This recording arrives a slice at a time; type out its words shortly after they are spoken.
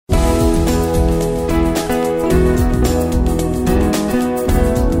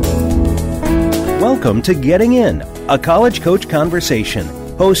Welcome to Getting In, a college coach conversation,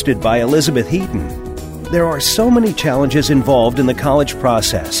 hosted by Elizabeth Heaton. There are so many challenges involved in the college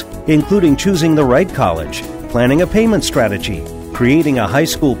process, including choosing the right college, planning a payment strategy, creating a high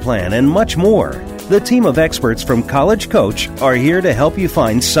school plan, and much more. The team of experts from College Coach are here to help you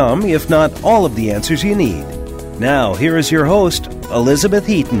find some, if not all, of the answers you need. Now, here is your host, Elizabeth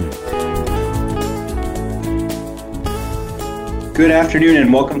Heaton. Good afternoon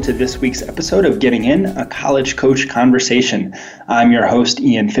and welcome to this week's episode of Getting In, a College Coach Conversation. I'm your host,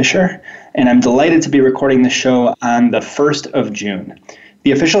 Ian Fisher, and I'm delighted to be recording the show on the 1st of June.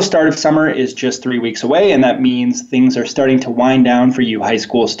 The official start of summer is just 3 weeks away, and that means things are starting to wind down for you high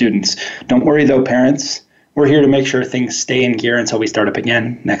school students. Don't worry though, parents. We're here to make sure things stay in gear until we start up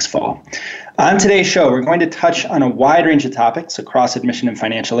again next fall. On today's show, we're going to touch on a wide range of topics across admission and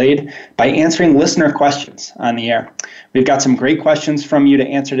financial aid by answering listener questions on the air. We've got some great questions from you to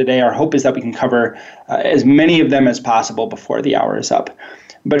answer today. Our hope is that we can cover as many of them as possible before the hour is up.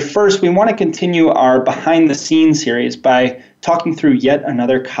 But first, we want to continue our Behind the Scenes series by talking through yet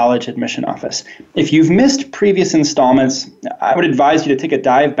another college admission office. If you've missed previous installments, I would advise you to take a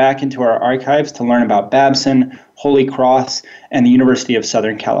dive back into our archives to learn about Babson, Holy Cross, and the University of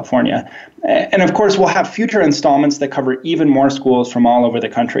Southern California. And of course, we'll have future installments that cover even more schools from all over the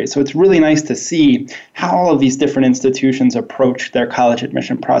country. So it's really nice to see how all of these different institutions approach their college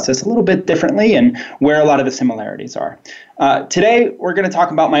admission process a little bit differently and where a lot of the similarities are. Today, we're going to talk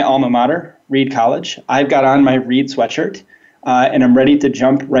about my alma mater, Reed College. I've got on my Reed sweatshirt, and I'm ready to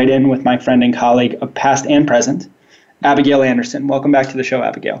jump right in with my friend and colleague of past and present, Abigail Anderson. Welcome back to the show,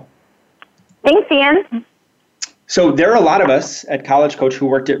 Abigail. Thanks, Ian. So there are a lot of us at College Coach who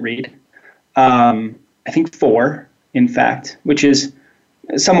worked at Reed. I think 4, in fact, which is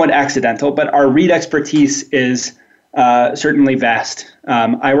somewhat accidental, but our Reed expertise is certainly vast.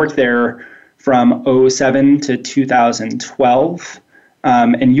 I worked there from 2007 to 2012,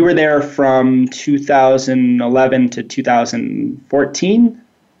 and you were there from 2011 to 2014?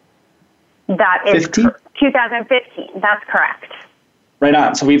 That is 2015. That's correct. Right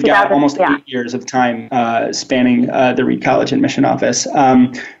on. So we've got almost 8 years of time spanning the Reed College admission office.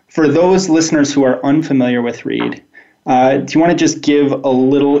 For those listeners who are unfamiliar with Reed, do you want to just give a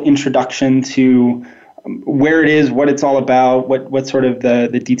little introduction to where it is, what it's all about, what sort of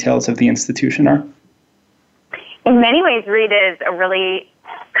the details of the institution are? In many ways, Reed is a really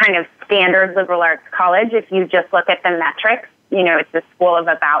kind of standard liberal arts college. If you just look at the metrics, you know, it's a school of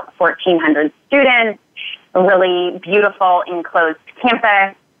about 1,400 students, a really beautiful enclosed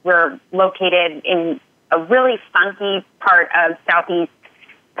campus. We're located in a really funky part of Southeast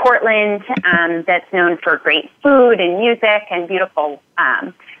Portland that's known for great food and music and beautiful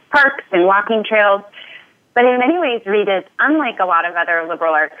parks and walking trails. But in many ways, Reed is unlike a lot of other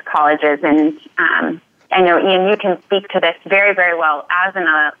liberal arts colleges. And I know, Ian, you can speak to this very, very well as an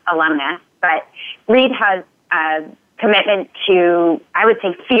alumnus, but Reed has a commitment to, I would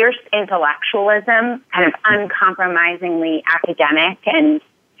say, fierce intellectualism, kind of uncompromisingly academic and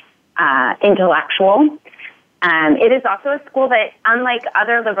intellectual. It is also a school that, unlike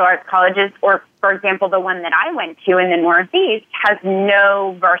other liberal arts colleges, or, for example, the one that I went to in the Northeast, has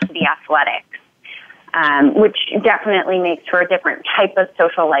no varsity athletics, which definitely makes for a different type of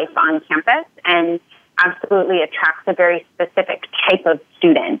social life on campus and absolutely attracts a very specific type of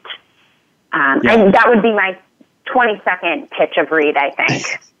student. And that would be my 20-second pitch of Reed, I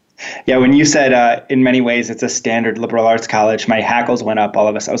think. Yeah, when you said in many ways it's a standard liberal arts college, my hackles went up all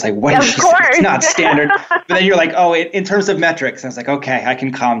of us. I was like, what? It's not standard. But then you're like, oh, in terms of metrics. I was like, okay, I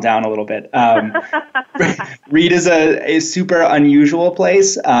can calm down a little bit. Reed is a super unusual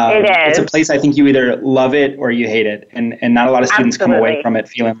place. It is. It's a place I think you either love it or you hate it. And not a lot of students come away from it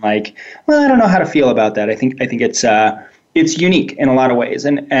feeling like, well, I don't know how to feel about that. I think it's unique in a lot of ways.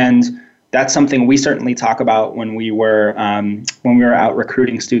 And that's something we certainly talk about when we were out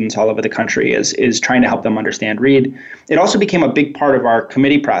recruiting students all over the country is trying to help them understand Reed. It also became a big part of our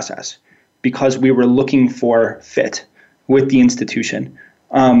committee process because we were looking for fit with the institution.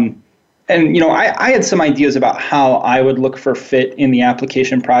 And, you know, I had some ideas about how I would look for fit in the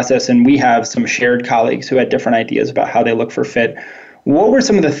application process, and we have some shared colleagues who had different ideas about how they look for fit. What were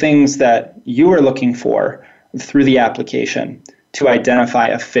some of the things that you were looking for through the application to identify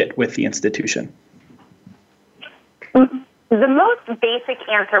a fit with the institution? The most basic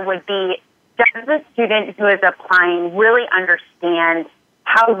answer would be, does the student who is applying really understand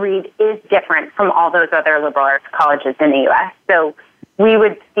how Reed is different from all those other liberal arts colleges in the U.S.? So we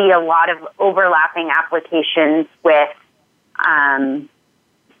would see a lot of overlapping applications with,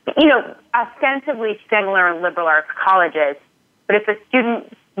 ostensibly similar liberal arts colleges. But if a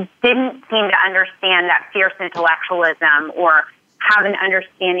student didn't seem to understand that fierce intellectualism or have an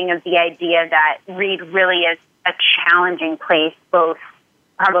understanding of the idea that Reed really is a challenging place, both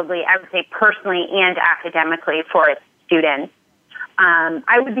probably, I would say, personally and academically for its students.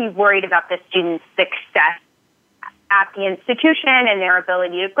 I would be worried about the students' success at the institution and their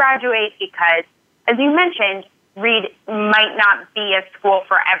ability to graduate because, as you mentioned, Reed might not be a school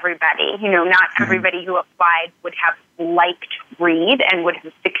for everybody. Not everybody who applied would have liked Reed and would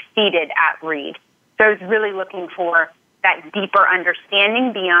have succeeded at Reed. So I was really looking for that deeper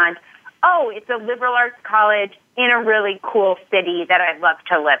understanding beyond, it's a liberal arts college in a really cool city that I'd love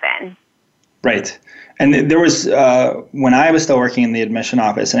to live in. Right. And there was, when I was still working in the admission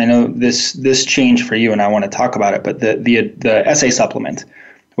office, and I know this changed for you and I want to talk about it, but the essay supplement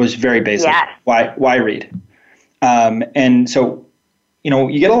was very basic. Yes. Why Reed? And so,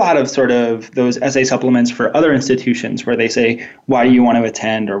 you get a lot of sort of those essay supplements for other institutions where they say, why do you want to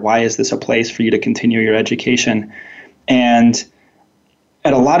attend, or why is this a place for you to continue your education? And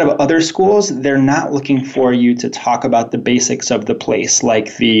at a lot of other schools, they're not looking for you to talk about the basics of the place,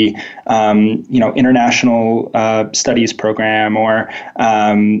 like the international studies program or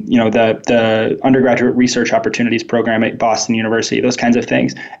the undergraduate research opportunities program at Boston University, those kinds of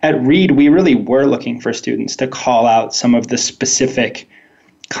things. At Reed, we really were looking for students to call out some of the specific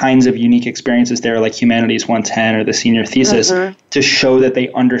kinds of unique experiences there, like Humanities 110 or the senior thesis, to show that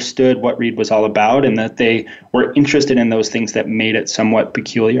they understood what Reed was all about and that they were interested in those things that made it somewhat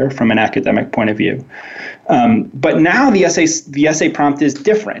peculiar from an academic point of view. But now the essay prompt is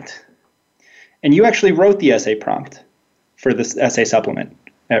different. And you actually wrote the essay prompt for this essay supplement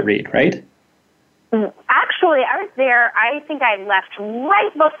at Reed, right? Actually, I was there. I think I left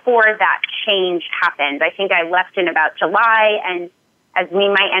right before that change happened. I think I left in about July, and as we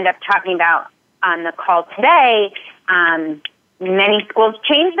might end up talking about on the call today, many schools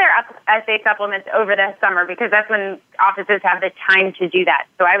change their essay supplements over the summer because that's when offices have the time to do that.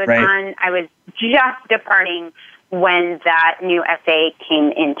 So I was just departing when that new essay came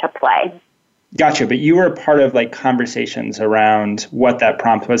into play. Gotcha. But you were a part of conversations around what that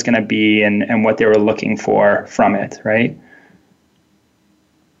prompt was going to be and what they were looking for from it, right?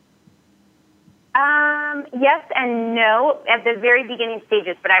 Yes and no at the very beginning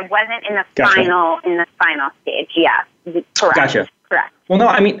stages, but I wasn't in the final stage. Yes, correct. Gotcha. Correct. Well, no,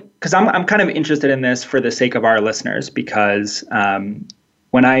 I mean, because I'm kind of interested in this for the sake of our listeners, because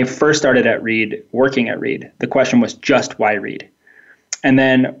when I first started at Reed, working at Reed, the question was just why Reed, and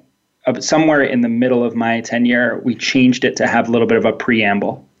then somewhere in the middle of my tenure, we changed it to have a little bit of a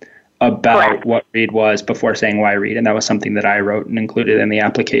preamble about what Reed was before saying why Reed. And that was something that I wrote and included in the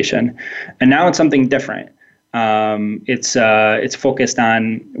application. And now it's something different. It's focused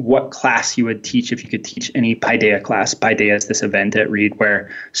on what class you would teach if you could teach any Paideia class. Paideia is this event at Reed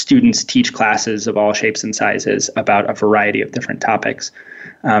where students teach classes of all shapes and sizes about a variety of different topics.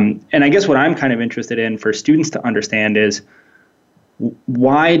 And I guess what I'm kind of interested in for students to understand is,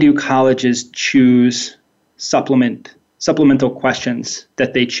 why do colleges choose supplemental questions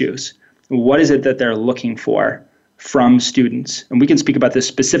that they choose? What is it that they're looking for from students? And we can speak about this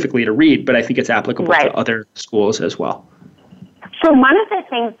specifically to Reed, but I think it's applicable to other schools as well. So one of the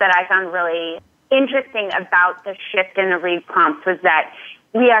things that I found really interesting about the shift in the Reed prompts was that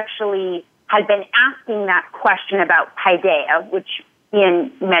we actually had been asking that question about Paideia, which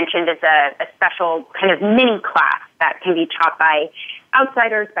Ian mentioned as a special kind of mini class that can be taught by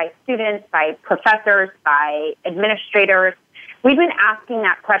outsiders, by students, by professors, by administrators. We've been asking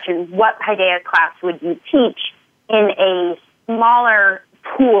that question, what Paideia class would you teach, in a smaller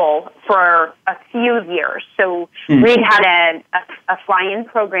pool for a few years. So Reed had a fly-in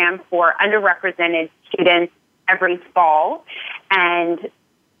program for underrepresented students every fall, and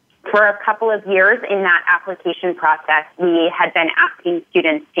for a couple of years in that application process, we had been asking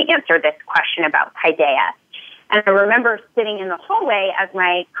students to answer this question about Paideia. And I remember sitting in the hallway as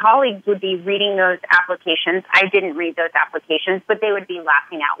my colleagues would be reading those applications. I didn't read those applications, but they would be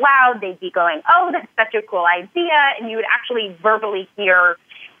laughing out loud. They'd be going, oh, that's such a cool idea. And you would actually verbally hear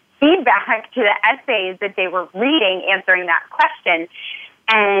feedback to the essays that they were reading, answering that question.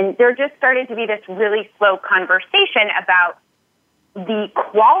 And there just started to be this really slow conversation about the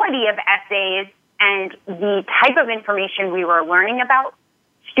quality of essays and the type of information we were learning about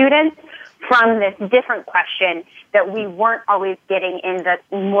students from this different question that we weren't always getting in the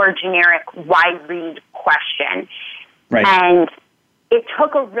more generic why Reed question. Right. And it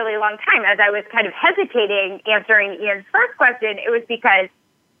took a really long time. As I was kind of hesitating answering Ian's first question, it was because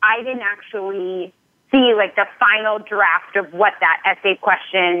I didn't actually see the final draft of what that essay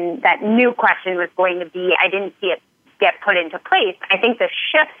question, that new question was going to be. I didn't see it get put into place. I think the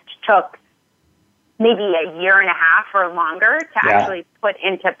shift took maybe a year and a half or longer to actually put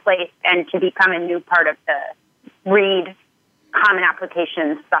into place and to become a new part of the READ Common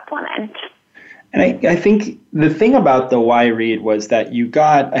Applications supplement. And I think the thing about the Y Read was that you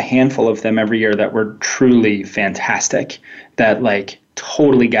got a handful of them every year that were truly fantastic, that like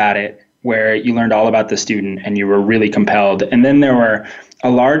totally got it, where you learned all about the student and you were really compelled. And then there were a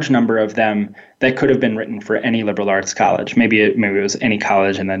large number of them that could have been written for any liberal arts college. Maybe it was any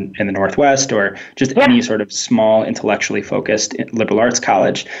college in the Northwest, or just any sort of small intellectually focused liberal arts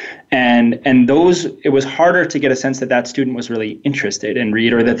college. And those, it was harder to get a sense that that student was really interested in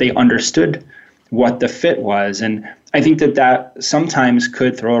READ, or that they understood what the fit was. And I think that sometimes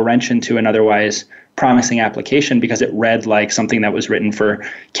could throw a wrench into an otherwise promising application, because it read like something that was written for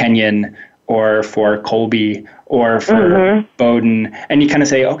Kenyon or for Colby or for Bowdoin. And you kind of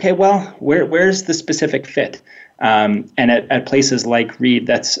say, okay, well, where's the specific fit? And at places like READ,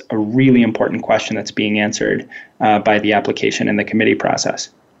 that's a really important question that's being answered by the application and the committee process.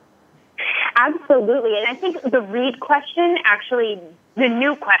 Absolutely. And I think the READ question, actually, the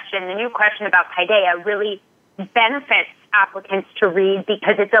new question about Paideia really benefits applicants to READ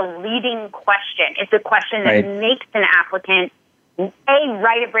because it's a leading question. It's a question that makes an applicant,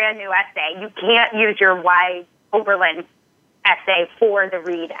 write a brand new essay. You can't use your Y Oberlin essay for the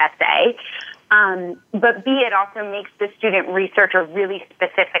READ essay. But B, it also makes the student research a really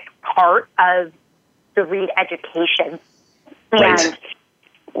specific part of the READ education. And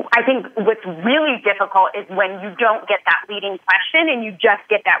I think what's really difficult is when you don't get that leading question and you just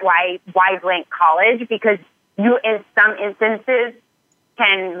get that Y blank college, because you, in some instances,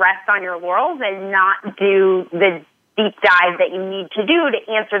 can rest on your laurels and not do the deep dive that you need to do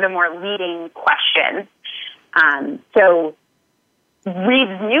to answer the more leading questions. So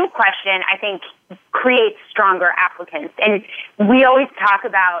READ's new question, I think, creates stronger applicants. And we always talk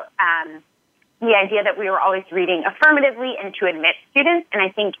about the idea that we were always reading affirmatively and to admit students. And I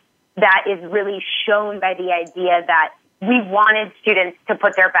think that is really shown by the idea that we wanted students to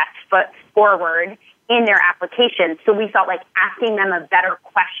put their best foot forward in their application. So we felt like asking them a better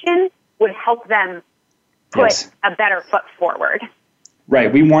question would help them put a better foot forward.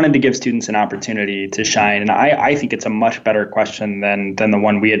 Right. We wanted to give students an opportunity to shine. And I think it's a much better question than the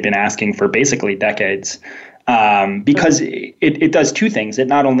one we had been asking for basically decades. Because it does two things. It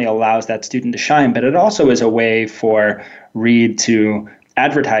not only allows that student to shine, but it also is a way for READ to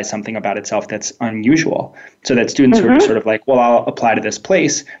advertise something about itself that's unusual, so that students who are sort of like, well, I'll apply to this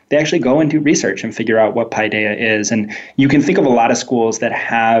place, they actually go and do research and figure out what Paideia is. And you can think of a lot of schools that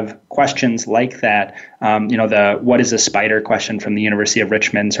have questions like that. The what is a spider question from the University of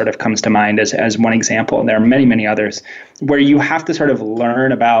Richmond sort of comes to mind as one example. And there are many, many others where you have to sort of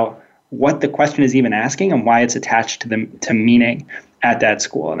learn about what the question is even asking and why it's attached to meaning at that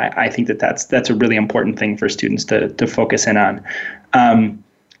school. And I think that's a really important thing for students to focus in on.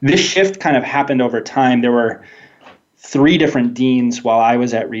 This shift kind of happened over time. There were 3 different deans while I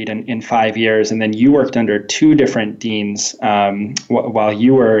was at READ in 5 years, and then you worked under 2 different deans while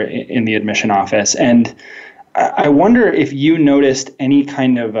you were in the admission office. And I wonder if you noticed any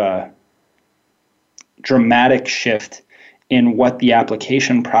kind of a dramatic shift in what the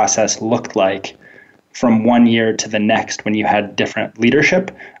application process looked like from one year to the next when you had different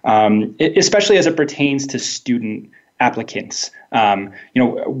leadership, especially as it pertains to student applicants.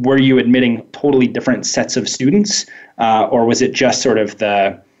 Were you admitting totally different sets of students, or was it just sort of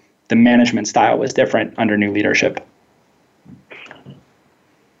the management style was different under new leadership?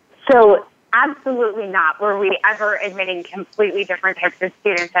 So absolutely not. Were we ever admitting completely different types of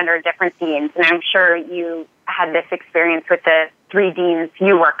students under different deans? And I'm sure you had this experience with the 3 deans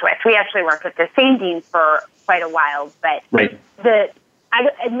you worked with. We actually worked with the same dean for quite a while, but the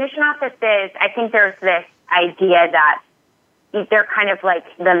admission offices, I think there's this idea that they're kind of like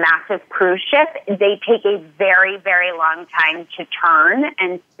the massive cruise ship. They take a very, very long time to turn.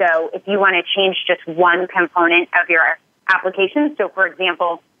 And so if you want to change just one component of your application, so for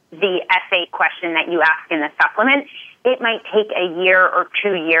example, the essay question that you ask in the supplement, it might take a year or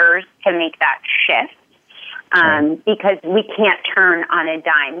 2 years to make that shift. Because we can't turn on a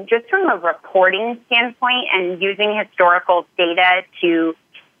dime. Just from a reporting standpoint and using historical data to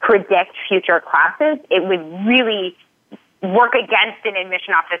predict future classes, it would really work against an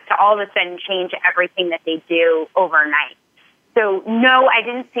admission office to all of a sudden change everything that they do overnight. So no, I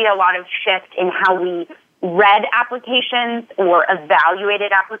didn't see a lot of shift in how we read applications or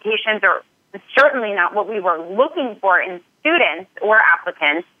evaluated applications, or certainly not what we were looking for in students or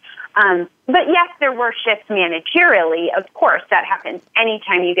applicants. But yes, there were shifts managerially. Of course, that happens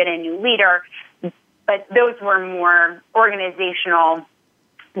anytime you get a new leader. but those were more organizational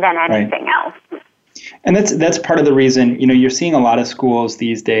than anything else. And that's part of the reason, you're seeing a lot of schools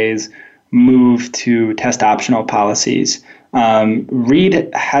these days move to test optional policies. Reed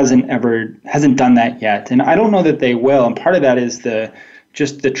hasn't done that yet, and I don't know that they will. And part of that is the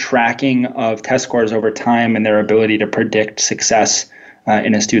tracking of test scores over time and their ability to predict success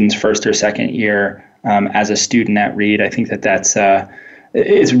in a student's first or second year as a student at Reed. I think that's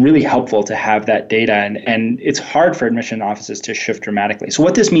it's really helpful to have that data, and it's hard for admission offices to shift dramatically. So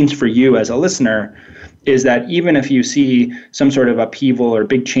what this means for you as a listener is that even if you see some sort of upheaval or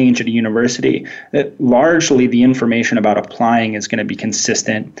big change at a university, that largely the information about applying is going to be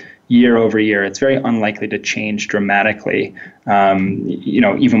consistent year over year. It's very unlikely to change dramatically,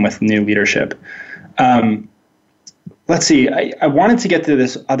 even with new leadership. Let's see. I wanted to get to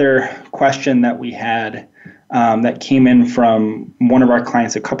this other question that we had that came in from one of our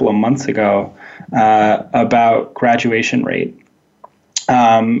clients a couple of months ago about graduation rate.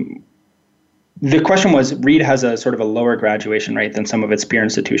 The question was, Reed has a sort of a lower graduation rate than some of its peer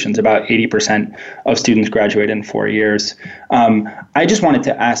institutions. About 80% of students graduate in 4 years. I just wanted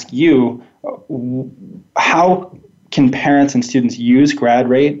to ask you, how can parents and students use grad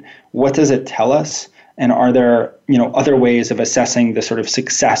rate? What does it tell us? And are there, other ways of assessing the sort of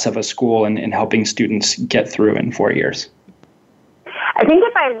success of a school in helping students get through in 4 years? I think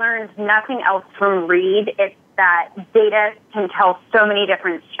if I learned nothing else from Reed, it's that data can tell so many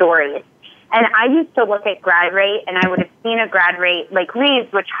different stories. And I used to look at grad rate, and I would have seen a grad rate like Reed's,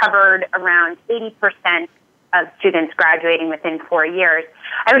 which hovered around 80% of students graduating within 4 years.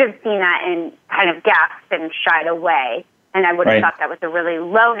 I would have seen that and kind of gasped and shied away, and I would have thought that was a really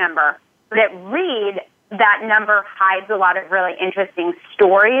low number. But at Reed, that number hides a lot of really interesting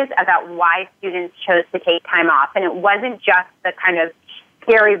stories about why students chose to take time off. And it wasn't just the kind of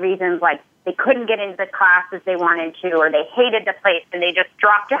scary reasons like they couldn't get into the classes they wanted to, or they hated the place and they just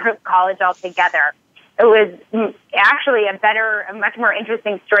dropped out of college altogether. It was actually a much more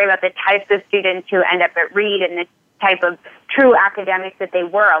interesting story about the types of students who end up at Reed and the type of true academics that they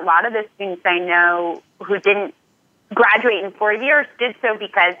were. A lot of the students I know who didn't graduate in 4 years did so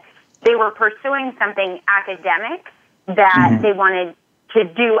because they were pursuing something academic that they wanted to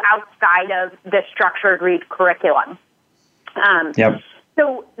do outside of the structured Reed curriculum.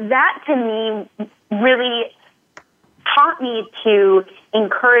 So that, to me, really taught me to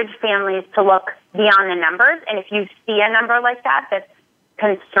encourage families to look beyond the numbers. And if you see a number like that that's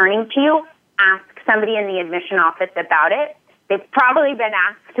concerning to you, ask somebody in the admission office about it. They've probably been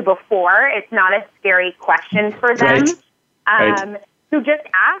asked before. It's not a scary question for them. So just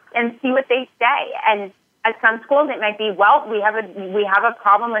ask and see what they say. And at some schools, it might be, well, we have a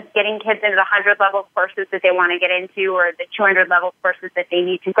problem with getting kids into the 100-level courses that they want to get into or the 200-level courses that they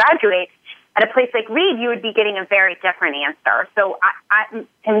need to graduate. At a place like Reed, you would be getting a very different answer. So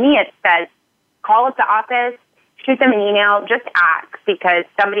to me, it says, call up the office, shoot them an email, just ask, because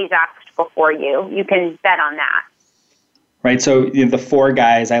somebody's asked before you. You can bet on that. Right. So the 4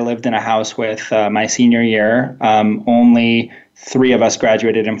 guys I lived in a house with my senior year, only 3 of us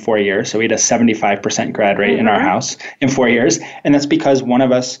graduated in 4 years. So we had a 75% grad rate in our house in 4 years. And that's because one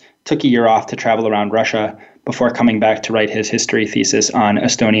of us took a year off to travel around Russia before coming back to write his history thesis on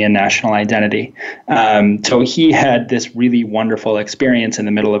Estonian national identity. So he had this really wonderful experience in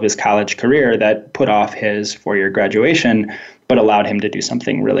the middle of his college career that put off his 4-year graduation, but allowed him to do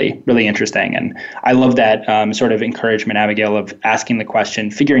something really, really interesting. And I love that sort of encouragement, Abigail, of asking the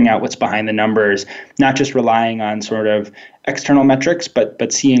question, figuring out what's behind the numbers, not just relying on sort of external metrics,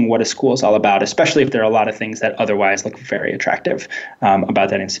 but seeing what a school is all about, especially if there are a lot of things that otherwise look very attractive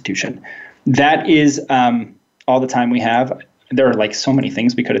about that institution. That is all the time we have. There are like so many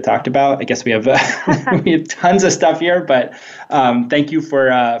things we could have talked about. I guess we have we have tons of stuff here, but thank you for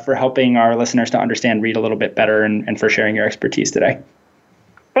helping our listeners to understand Reed a little bit better and for sharing your expertise today.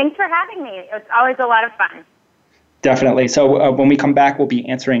 Thanks for having me. It's always a lot of fun. Definitely. So when we come back, we'll be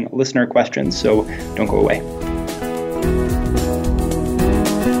answering listener questions, so don't go away.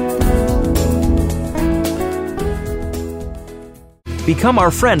 Become our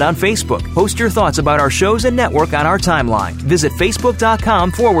friend on Facebook. Post your thoughts about our shows and network on our timeline. Visit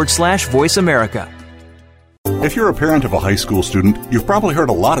facebook.com/Voice America. If you're a parent of a high school student, you've probably heard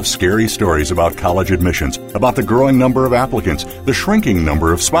a lot of scary stories about college admissions, about the growing number of applicants, the shrinking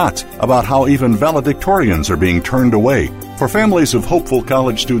number of spots, about how even valedictorians are being turned away. For families of hopeful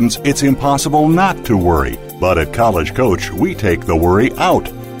college students, it's impossible not to worry. But at College Coach, we take the worry out.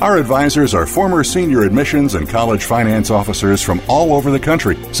 Our advisors are former senior admissions and college finance officers from all over the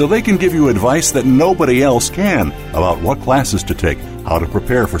country, so they can give you advice that nobody else can about what classes to take, how to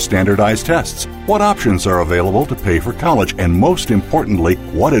prepare for standardized tests, what options are available to pay for college, and most importantly,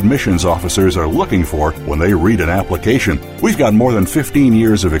 what admissions officers are looking for when they read an application. We've got more than 15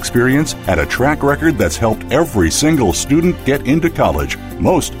 years of experience and a track record that's helped every single student get into college,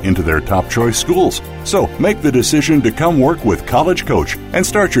 most into their top choice schools. So make the decision to come work with College Coach and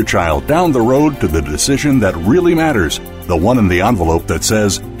start your child down the road to the decision that really matters, the one in the envelope that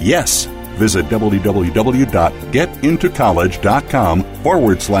says yes. Visit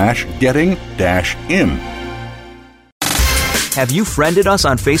www.getintocollege.com/getting-in. Have you friended us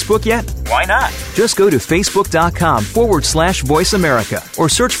on Facebook yet? Why not? Just go to facebook.com/Voice America or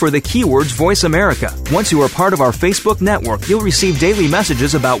search for the keywords Voice America. Once you are part of our Facebook network, you'll receive daily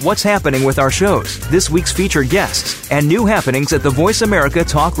messages about what's happening with our shows, this week's featured guests, and new happenings at the Voice America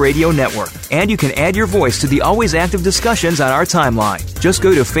Talk Radio Network. And you can add your voice to the always active discussions on our timeline. Just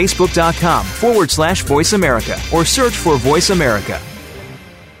go to facebook.com/Voice America or search for Voice America.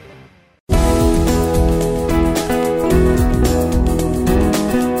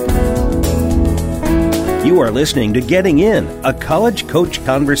 You are listening to Getting In, a College Coach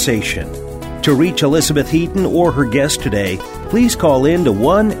Conversation. To reach Elizabeth Heaton or her guest today, please call in to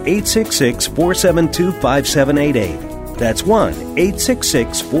 1-866-472-5788. That's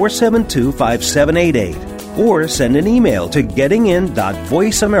 1-866-472-5788. Or send an email to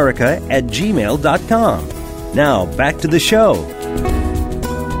gettingin.voiceamerica@gmail.com. Now, back to the show.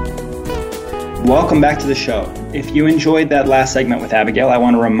 Welcome back to the show. If you enjoyed that last segment with Abigail, I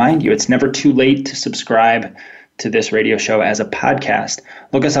want to remind you it's never too late to subscribe to this radio show as a podcast.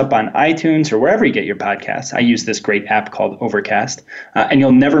 Look us up on iTunes or wherever you get your podcasts. I use this great app called Overcast, and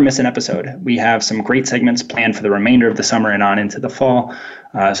you'll never miss an episode. We have some great segments planned for the remainder of the summer and on into the fall,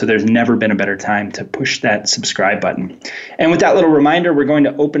 so there's never been a better time to push that subscribe button. And with that little reminder, we're going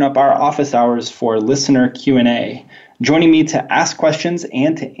to open up our office hours for listener Q&A. Joining me to ask questions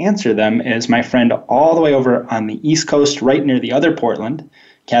and to answer them is my friend all the way over on the East Coast, right near the other Portland,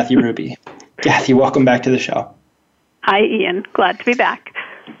 Kathy Ruby. Kathy, welcome back to the show. Hi, Ian. Glad to be back.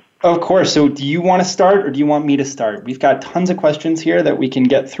 Of course. So do you want to start or do you want me to start? We've got tons of questions here that we can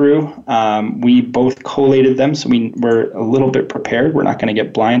get through. We both collated them, so we're a little bit prepared. We're not going to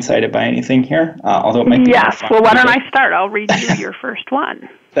get blindsided by anything here, although it might be Yes. Well, why don't I start? I'll read you your first one.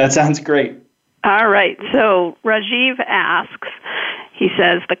 That sounds great. All right. So Rajiv asks, he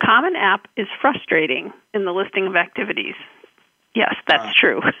says, the Common App is frustrating in the listing of activities. Yes, that's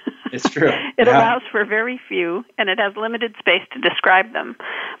true. It's true. It allows for very few, and it has limited space to describe them.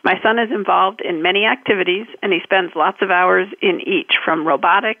 My son is involved in many activities, and he spends lots of hours in each, from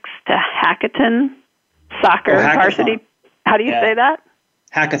robotics to hackathon, soccer, varsity. How do you say that?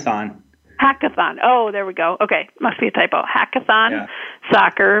 Hackathon. Hackathon. Oh, there we go. Okay, must be a typo. Hackathon,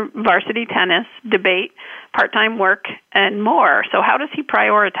 soccer, varsity tennis, debate, part-time work, and more. So how does he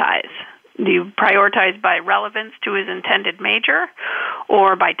prioritize? Do you prioritize by relevance to his intended major,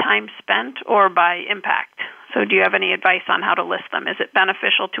 or by time spent, or by impact? So do you have any advice on how to list them? Is it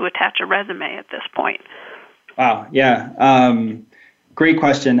beneficial to attach a resume at this point? Wow, yeah. Great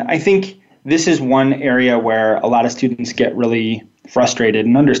question. I think this is one area where a lot of students get really frustrated,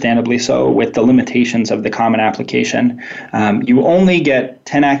 and understandably so, with the limitations of the Common Application. You only get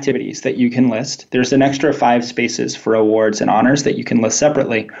 10 activities that you can list. There's an extra 5 spaces for awards and honors that you can list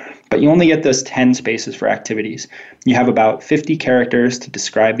separately, but you only get those 10 spaces for activities. You have about 50 characters to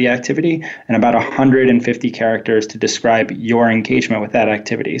describe the activity and about 150 characters to describe your engagement with that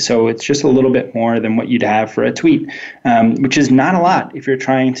activity. So it's just a little bit more than what you'd have for a tweet, which is not a lot if you're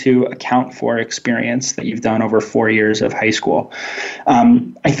trying to account for experience that you've done over 4 years of high school.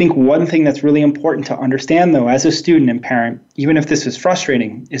 I think one thing that's really important to understand, though, as a student and parent, even if this is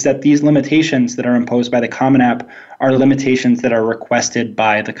frustrating, is that these limitations that are imposed by the Common App are limitations that are requested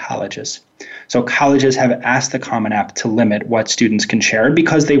by the colleges. So colleges have asked the Common App to limit what students can share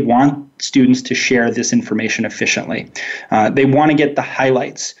because they want students to share this information efficiently. They want to get the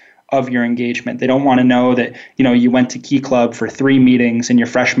highlights of your engagement. They don't want to know that, you went to Key Club for 3 meetings in your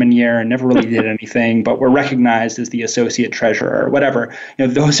freshman year and never really did anything, but were recognized as the associate treasurer or whatever.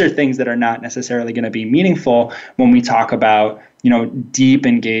 Those are things that are not necessarily going to be meaningful when we talk about, deep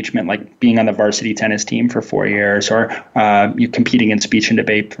engagement, like being on the varsity tennis team for 4 years, or you competing in speech and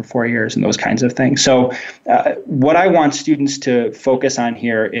debate for 4 years, and those kinds of things. So what I want students to focus on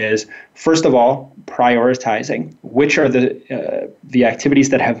here is, first of all, prioritizing which are the activities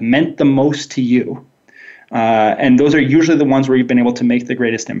that have meant the most to you. And those are usually the ones where you've been able to make the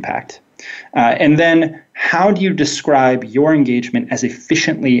greatest impact. And then how do you describe your engagement as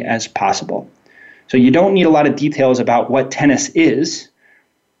efficiently as possible? So you don't need a lot of details about what tennis is.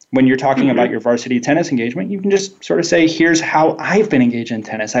 when you're talking about your varsity tennis engagement, you can just sort of say, here's how I've been engaged in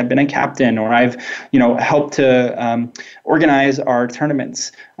tennis. I've been a captain, or I've, helped to organize our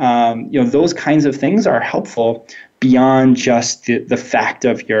tournaments. Those kinds of things are helpful beyond just the fact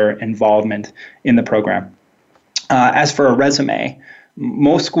of your involvement in the program. As for a resume,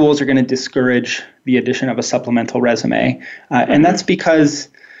 most schools are going to discourage the addition of a supplemental resume. And that's because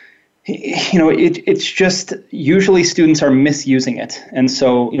it's just usually students are misusing it. And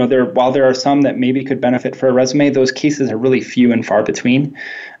so, while there are some that maybe could benefit for a resume, those cases are really few and far between.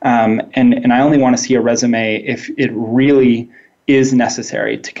 And I only want to see a resume if it really is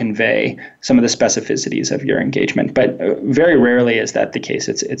necessary to convey some of the specificities of your engagement. But very rarely is that the case.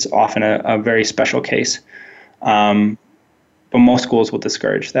 It's often a very special case. But most schools will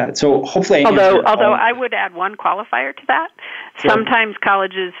discourage that. So hopefully, although I would add one qualifier to that. Sure. Sometimes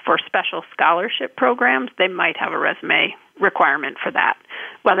colleges, for special scholarship programs, they might have a resume requirement for that,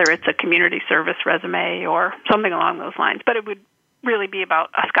 whether it's a community service resume or something along those lines. But it would really be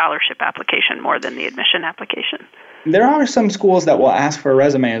about a scholarship application more than the admission application. There are some schools that will ask for a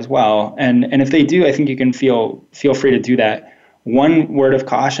resume as well, and if they do, I think you can feel free to do that. One word of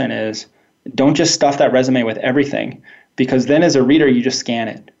caution is don't just stuff that resume with everything, because then as a reader you just scan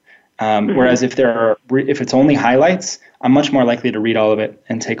it. Whereas if it's only highlights, I'm much more likely to read all of it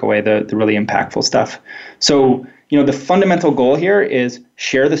and take away the really impactful stuff. So the fundamental goal here is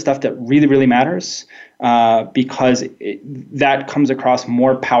share the stuff that really, really matters, because that comes across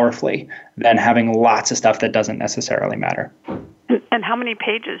more powerfully than having lots of stuff that doesn't necessarily matter. And how many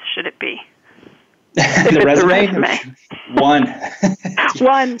pages should it be? The resume? One.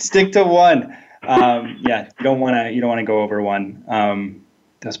 One. Stick to one. You don't want to go over one.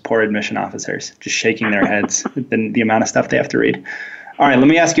 Those poor admission officers just shaking their heads at the amount of stuff they have to read. All right, let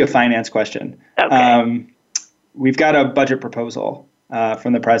me ask you a finance question. Okay. We've got a budget proposal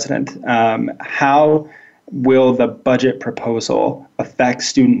from the president. How will the budget proposal affect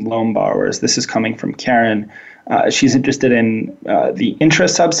student loan borrowers? This is coming from Karen. She's interested in the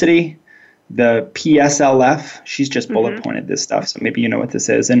interest subsidy, the PSLF. She's just bullet pointed this stuff, so maybe you know what this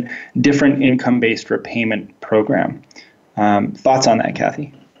is, and different income-based repayment program. Thoughts on that,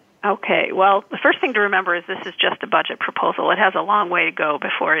 Kathy? Okay. Well, the first thing to remember is this is just a budget proposal. It has a long way to go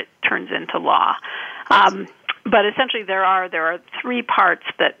before it turns into law. But essentially, there are three parts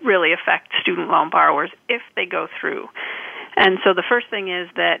that really affect student loan borrowers if they go through. And so the first thing is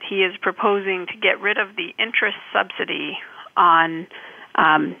that he is proposing to get rid of the interest subsidy on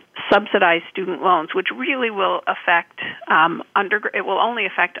subsidized student loans, which really will affect it will only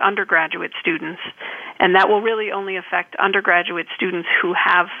affect undergraduate students, and that will really only affect undergraduate students who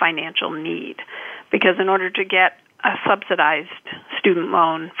have financial need, because in order to get a subsidized student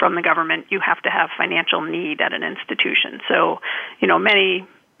loan from the government, you have to have financial need at an institution. So, many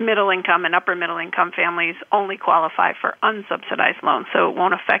middle-income and upper-middle-income families only qualify for unsubsidized loans, so it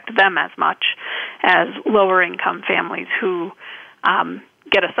won't affect them as much as lower-income families who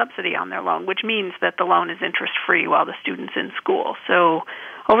get a subsidy on their loan, which means that the loan is interest-free while the student's in school. So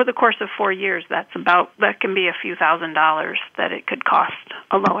over the course of 4 years, that can be a few $1,000s that it could cost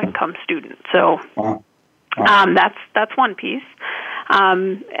a low-income student. So that's one piece.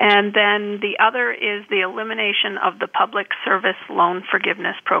 And then the other is the elimination of the Public Service Loan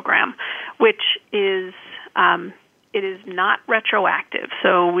Forgiveness Program, which is it is not retroactive.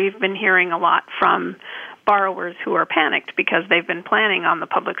 So we've been hearing a lot from borrowers who are panicked because they've been planning on the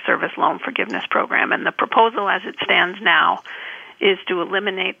Public Service Loan Forgiveness Program. And the proposal as it stands now is to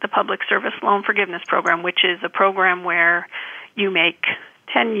eliminate the Public Service Loan Forgiveness Program, which is a program where you make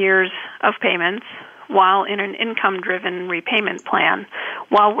 10 years of payments while in an income-driven repayment plan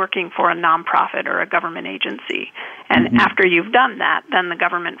while working for a nonprofit or a government agency. And after you've done that, then the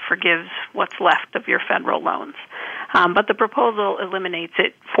government forgives what's left of your federal loans. But the proposal eliminates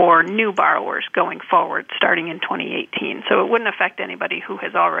it for new borrowers going forward, starting in 2018. So it wouldn't affect anybody who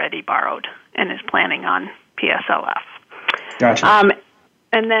has already borrowed and is planning on PSLF. Gotcha.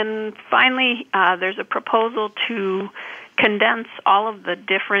 And then finally, there's a proposal to condense all of the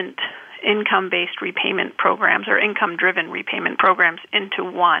different income-based repayment programs or income-driven repayment programs into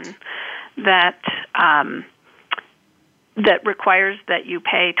one that requires that you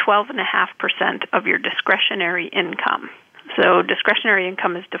pay 12.5% of your discretionary income. So discretionary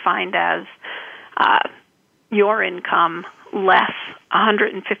income is defined as your income less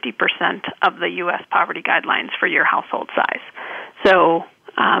 150% of the U.S. poverty guidelines for your household size. So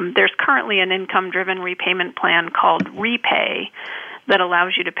there's currently an income-driven repayment plan called REPAY that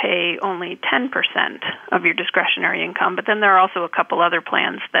allows you to pay only 10% of your discretionary income, but then there are also a couple other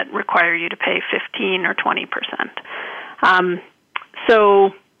plans that require you to pay 15 or 20%.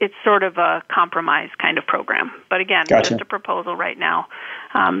 So it's sort of a compromise kind of program. But again, Gotcha. Just a proposal right now.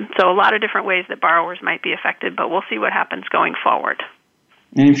 So a lot of different ways that borrowers might be affected, but we'll see what happens going forward.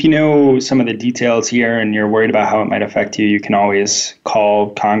 And if you know some of the details here and you're worried about how it might affect you, you can always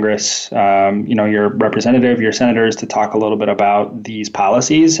call Congress, your representative, your senators, to talk a little bit about these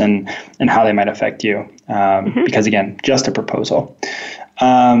policies and how they might affect you. Because, again, just a proposal.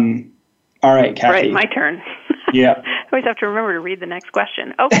 All right, Kathy. Right, my turn. Yeah. I always have to remember to read the next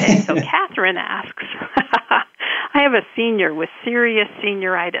question. Okay, so Catherine asks, I have a senior with serious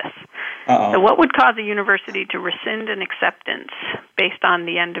senioritis. Uh-oh. So what would cause a university to rescind an acceptance based on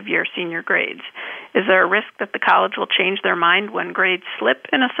the end-of-year senior grades? Is there a risk that the college will change their mind when grades slip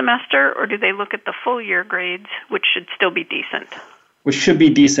in a semester, or do they look at the full-year grades, which should still be decent? Which should be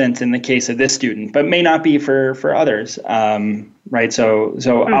decent in the case of this student, but may not be for others, right? So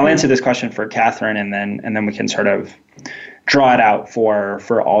I'll answer this question for Catherine, and then we can sort of draw it out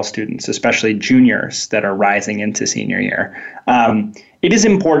for all students, especially juniors that are rising into senior year. It is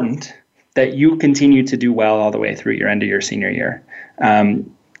important that you continue to do well all the way through your end of your senior year.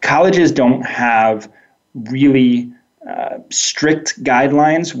 Colleges don't have really strict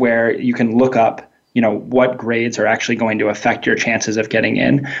guidelines where you can look up what grades are actually going to affect your chances of getting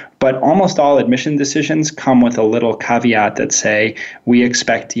in. But almost all admission decisions come with a little caveat that say, we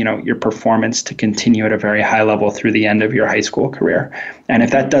expect, your performance to continue at a very high level through the end of your high school career. And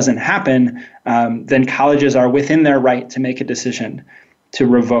if that doesn't happen, then colleges are within their right to make a decision to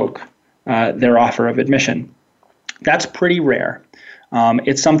revoke their offer of admission. That's pretty rare.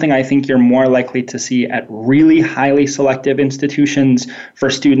 It's something I think you're more likely to see at really highly selective institutions for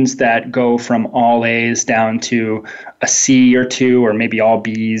students that go from all A's down to a C or 2 or maybe all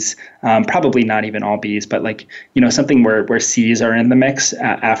B's, probably not even all B's, but something where C's are in the mix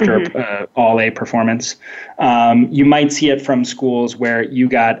after all A performance. You might see it from schools where you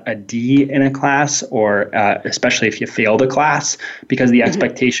got a D in a class, or especially if you failed a class, because the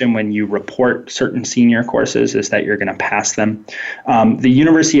expectation when you report certain senior courses is that you're going to pass them. The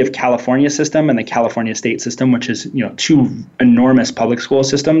University of California system and the California state system, which is two enormous public school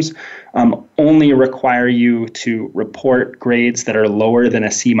systems, only require you to report grades that are lower than a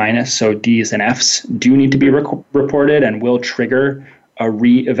C minus. So D's and F's do need to be reported and will trigger a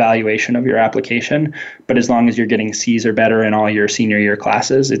re-evaluation of your application. But as long as you're getting C's or better in all your senior year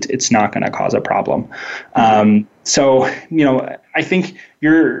classes, it's not going to cause a problem. So I think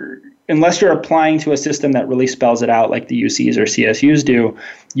unless you're applying to a system that really spells it out like the UCs or CSUs do,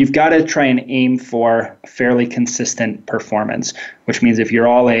 you've got to try and aim for a fairly consistent performance, which means if you're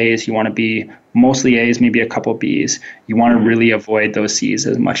all A's, you want to be mostly A's, maybe a couple B's. You want to really avoid those C's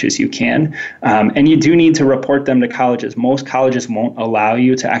as much as you can. And you do need to report them to colleges. Most colleges won't allow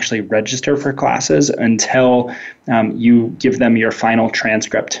you to actually register for classes until you give them your final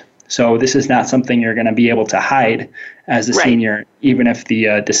transcript. So this is not something you're going to be able to hide as a senior, even if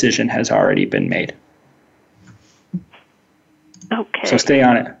the decision has already been made. Okay. So stay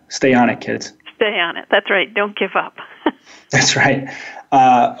on it. Stay on it, kids. Stay on it. That's right. Don't give up. That's right.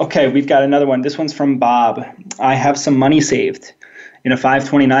 Okay, we've got another one. This one's from Bob. I have some money saved in a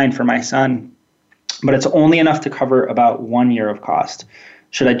 529 for my son, but it's only enough to cover about 1 year of cost.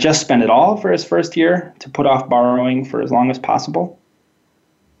 Should I just spend it all for his first year to put off borrowing for as long as possible?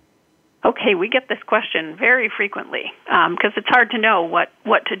 Okay, we get this question very frequently because it's hard to know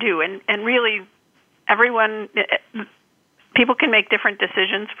what to do. And really, people can make different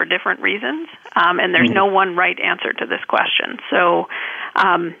decisions for different reasons, and there's no one right answer to this question. So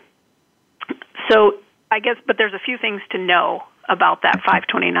I guess, but there's a few things to know about that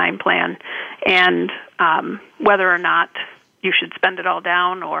 529 plan and whether or not you should spend it all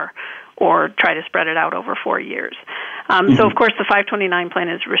down or try to spread it out over 4 years. So, of course, the 529 plan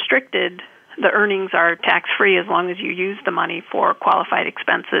is restricted. The earnings are tax-free as long as you use the money for qualified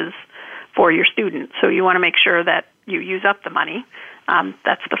expenses for your student. So you want to make sure that you use up the money.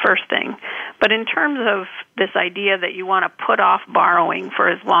 That's the first thing. But in terms of this idea that you want to put off borrowing for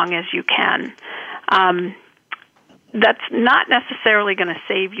as long as you can, that's not necessarily going to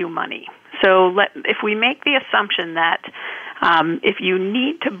save you money. So if we make the assumption that if you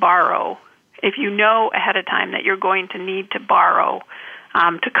need to borrow, if you know ahead of time that you're going to need to borrow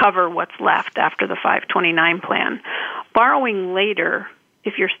to cover what's left after the 529 plan, borrowing later,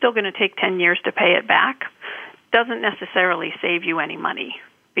 if you're still going to take 10 years to pay it back, doesn't necessarily save you any money,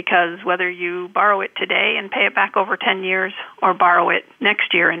 because whether you borrow it today and pay it back over 10 years or borrow it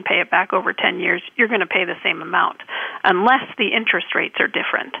next year and pay it back over 10 years, you're going to pay the same amount unless the interest rates are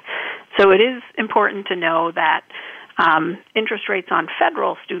different. So it is important to know that interest rates on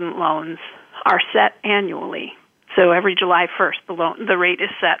federal student loans are set annually. So every July 1st, the rate is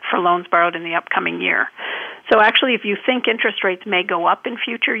set for loans borrowed in the upcoming year. So actually, if you think interest rates may go up in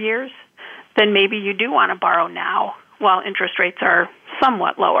future years, then maybe you do want to borrow now while interest rates are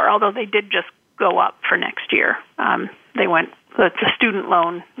somewhat lower, although they did just go up for next year. The student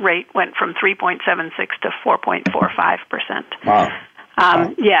loan rate went from 3.76 to 4.45%. Wow.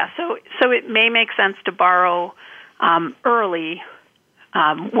 Yeah, so it may make sense to borrow early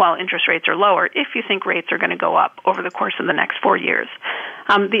while interest rates are lower if you think rates are going to go up over the course of the next 4 years.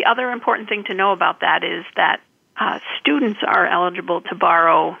 The other important thing to know about that is that students are eligible to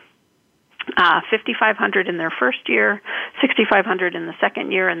borrow $5,500 in their first year, $6,500 in the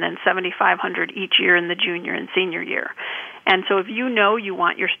second year, and then $7,500 each year in the junior and senior year. And so if you know you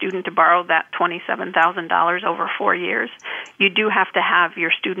want your student to borrow that $27,000 over 4 years, you do have to have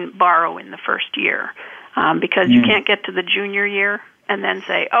your student borrow in the first year because you can't get to the junior year and then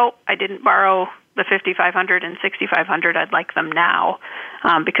say, oh, I didn't borrow the $5,500 and $6,500, I'd like them now,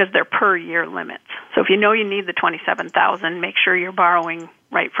 because they're per year limits. So if you know you need the $27,000, make sure you're borrowing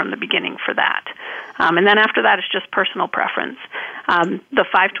right from the beginning for that. And then after that, it's just personal preference. The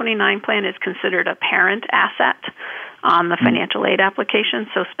 529 plan is considered a parent asset on the financial aid application,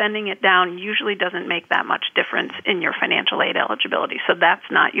 so spending it down usually doesn't make that much difference in your financial aid eligibility. So that's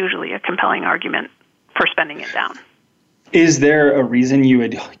not usually a compelling argument for spending it down. Is there a reason you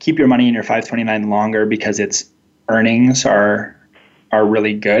would keep your money in your 529 longer because its earnings are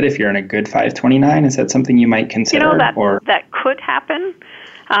really good if you're in a good 529? Is that something you might consider? That could happen,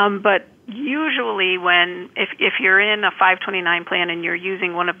 but usually if you're in a 529 plan and you're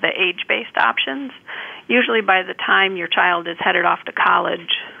using one of the age-based options, usually by the time your child is headed off to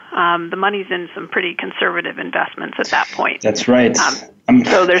college, the money's in some pretty conservative investments at that point. That's right.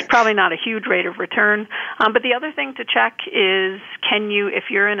 So there's probably not a huge rate of return. But the other thing to check is, if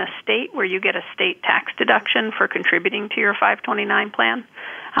you're in a state where you get a state tax deduction for contributing to your 529 plan,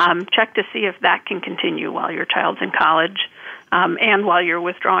 check to see if that can continue while your child's in college and while you're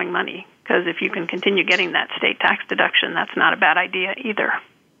withdrawing money. Because if you can continue getting that state tax deduction, that's not a bad idea either.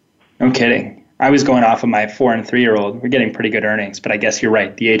 No kidding. I was going off of my 4- and 3-year-old. We're getting pretty good earnings, but I guess you're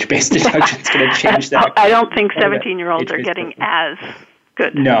right. The age-based deduction is going to change that. I don't think 17-year-olds are getting as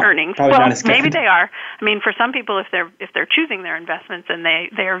good earnings. Well, not as good. Maybe they are. I mean, for some people, if they're choosing their investments and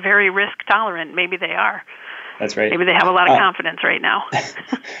they are very risk tolerant, maybe they are. That's right. Maybe they have a lot of confidence right now.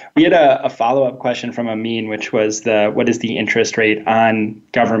 We had a follow-up question from Amin, which was what is the interest rate on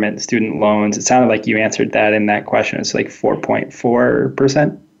government student loans? It sounded like you answered that in that question. It's like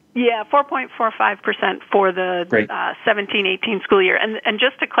 4.4%. Yeah, 4.45% for the 17-18 school year. And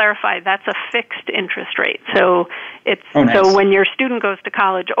just to clarify, that's a fixed interest rate. So nice. So when your student goes to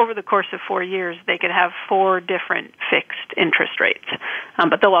college, over the course of 4 years, they could have 4 different fixed interest rates,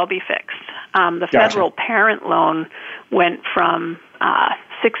 but they'll all be fixed. The federal parent loan went from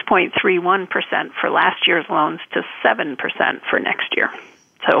 6.31% for last year's loans to 7% for next year.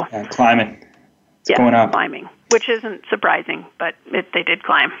 So climbing. It's going up. Climbing, which isn't surprising, but they did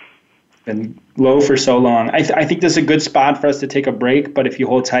climb. Been low for so long. I think this is a good spot for us to take a break, but if you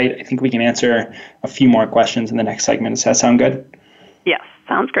hold tight, I think we can answer a few more questions in the next segment. Does that sound good? Yes,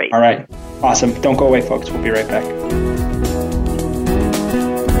 sounds great. All right. Awesome. Don't go away, folks. We'll be right back.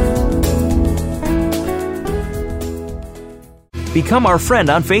 Become our friend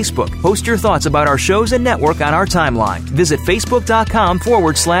on Facebook. Post your thoughts about our shows and network on our timeline. Visit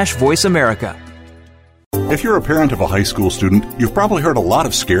facebook.com/Voice America. If you're a parent of a high school student, you've probably heard a lot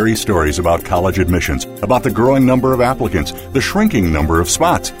of scary stories about college admissions, about the growing number of applicants, the shrinking number of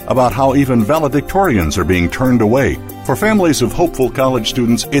spots, about how even valedictorians are being turned away. For families of hopeful college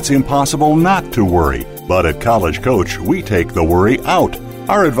students, it's impossible not to worry. But at College Coach, we take the worry out.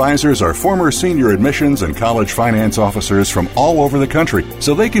 Our advisors are former senior admissions and college finance officers from all over the country,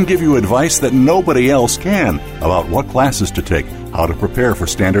 so they can give you advice that nobody else can about what classes to take, how to prepare for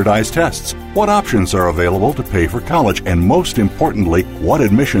standardized tests, what options are available to pay for college, and most importantly, what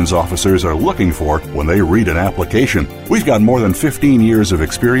admissions officers are looking for when they read an application. We've got more than 15 years of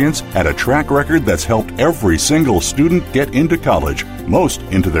experience and a track record that's helped every single student get into college, most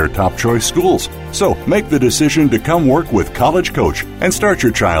into their top choice schools. So make the decision to come work with College Coach and start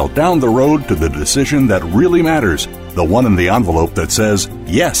your child down the road to the decision that really matters, the one in the envelope that says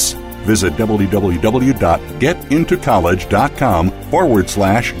yes. Visit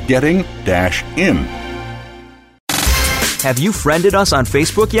www.getintocollege.com/getting-in. Have you friended us on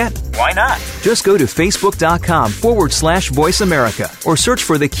Facebook yet? Why not? Just go to facebook.com/Voice America or search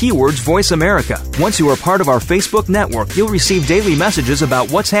for the keywords Voice America. Once you are part of our Facebook network, you'll receive daily messages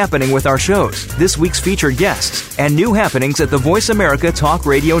about what's happening with our shows, this week's featured guests, and new happenings at the Voice America Talk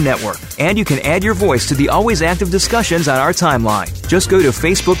Radio Network. And you can add your voice to the always active discussions on our timeline. Just go to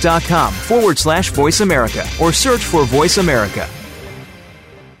facebook.com/Voice America or search for Voice America.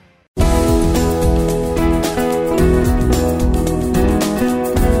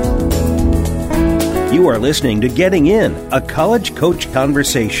 You are listening to Getting In, a college coach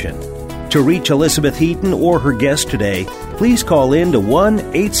conversation. To reach Elizabeth Heaton or her guest today, please call in to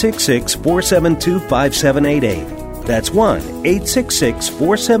 1-866-472-5788. That's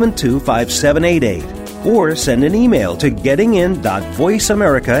 1-866-472-5788. Or send an email to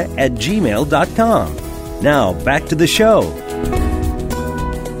gettingin.voiceamerica@gmail.com. Now, back to the show.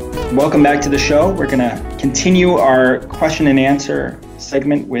 Welcome back to the show. We're going to continue our question and answer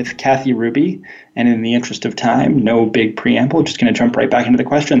segment with Kathy Ruby. And in the interest of time, no big preamble, just going to jump right back into the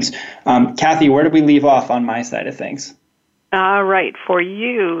questions. Kathy, where did we leave off on my side of things? All right. For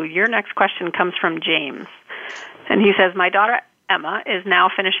you, your next question comes from James. And he says, my daughter Emma is now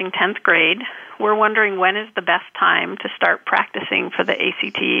finishing 10th grade. We're wondering when is the best time to start practicing for the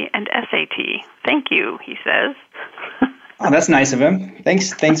ACT and SAT. Thank you, he says. Oh, that's nice of him.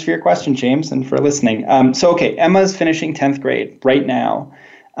 Thanks for your question, James, and for listening. Emma's finishing 10th grade right now.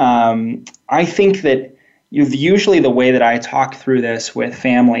 I think that usually the way that I talk through this with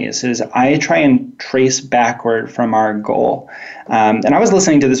families is I try and trace backward from our goal. And I was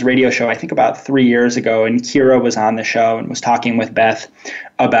listening to this radio show, I think about 3 years ago, and Kira was on the show and was talking with Beth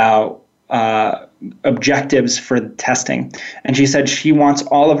about objectives for testing. And she said she wants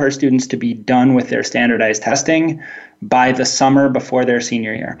all of her students to be done with their standardized testing by the summer before their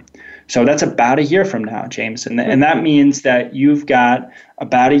senior year. So that's about a year from now, James. And that means that you've got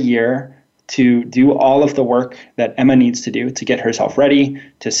about a year to do all of the work that Emma needs to do to get herself ready,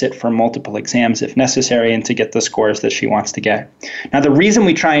 to sit for multiple exams if necessary, and to get the scores that she wants to get. Now, the reason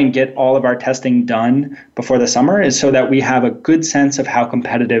we try and get all of our testing done before the summer is so that we have a good sense of how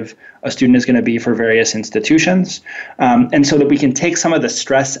competitive a student is going to be for various institutions, and so that we can take some of the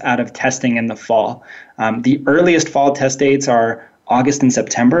stress out of testing in the fall. The earliest fall test dates are August and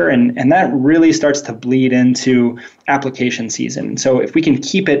September, and that really starts to bleed into application season. So if we can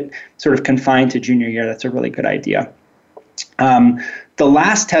keep it sort of confined to junior year, that's a really good idea. The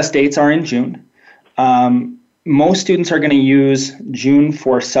last test dates are in June. Most students are going to use June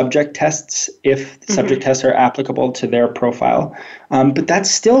for subject tests if the subject tests are applicable to their profile. But that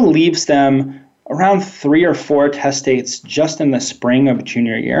still leaves them around 3 or 4 test dates just in the spring of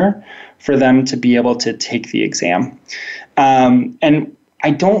junior year for them to be able to take the exam. And I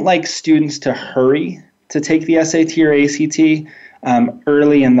don't like students to hurry to take the SAT or ACT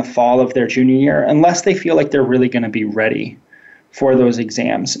early in the fall of their junior year unless they feel like they're really going to be ready for those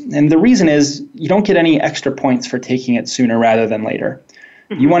exams. And the reason is you don't get any extra points for taking it sooner rather than later.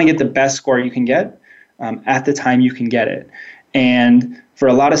 You want to get the best score you can get at the time you can get it. And for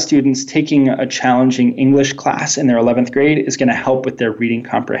a lot of students, taking a challenging English class in their 11th grade is going to help with their reading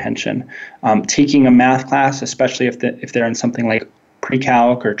comprehension. Taking a math class, especially if they're in something like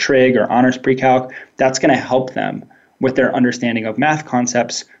pre-calc or trig or honors pre-calc, that's going to help them with their understanding of math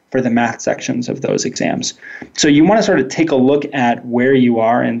concepts for the math sections of those exams. So you want to sort of take a look at where you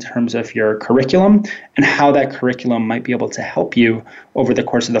are in terms of your curriculum and how that curriculum might be able to help you over the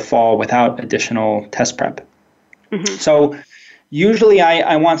course of the fall without additional test prep. So usually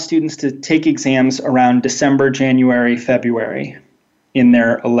I want students to take exams around December, January, February in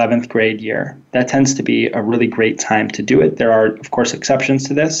their 11th grade year. That tends to be a really great time to do it. There are, of course, exceptions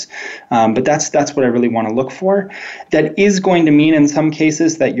to this, but that's what I really want to look for. That is going to mean in some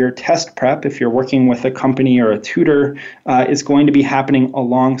cases that your test prep, if you're working with a company or a tutor, is going to be happening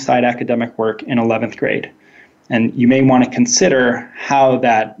alongside academic work in 11th grade. And you may want to consider how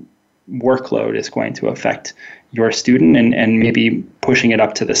that workload is going to affect your student, and maybe pushing it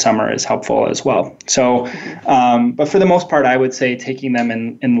up to the summer is helpful as well. So, but for the most part, I would say taking them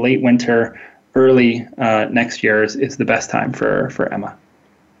in late winter, early next year is the best time for Emma.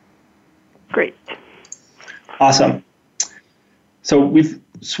 Great. Awesome. So we've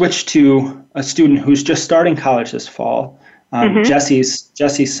switched to a student who's just starting college this fall.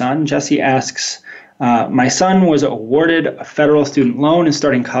 Jesse's son. Jesse asks, my son was awarded a federal student loan and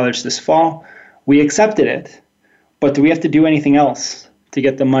starting college this fall. We accepted it. But do we have to do anything else to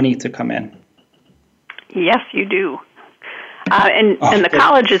get the money to come in? Yes, you do. And the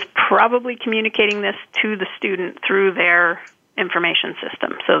college is probably communicating this to the student through their information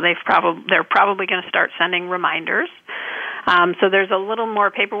system. So they're probably going to start sending reminders. So there's a little more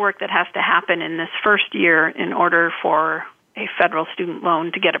paperwork that has to happen in this first year in order for a federal student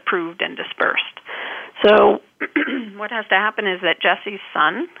loan to get approved and dispersed. So what has to happen is that Jesse's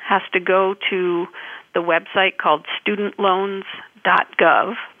son has to go to the website called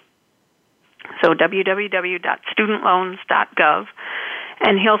studentloans.gov, so www.studentloans.gov,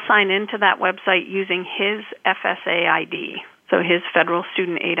 and he'll sign into that website using his FSA ID, so his Federal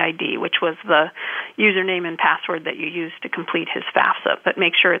Student Aid ID, which was the username and password that you use to complete his FAFSA, but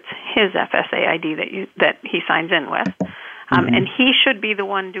make sure it's his FSA ID that he signs in with. And he should be the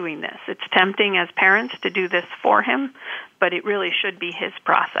one doing this. It's tempting as parents to do this for him, but it really should be his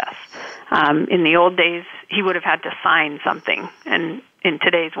process. In the old days, he would have had to sign something, and in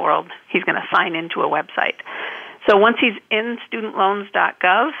today's world, he's going to sign into a website. So once he's in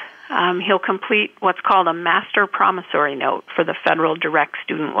studentloans.gov, he'll complete what's called a master promissory note for the federal direct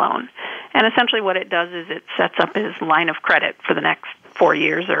student loan. And essentially what it does is it sets up his line of credit for the next 4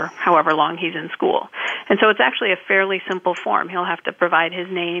 years or however long he's in school. And so it's actually a fairly simple form. He'll have to provide his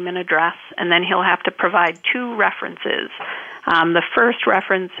name and address, and then he'll have to provide 2 references. The first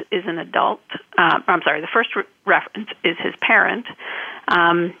reference is an adult. The first reference is his parent,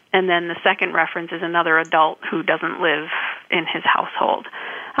 and then the second reference is another adult who doesn't live in his household.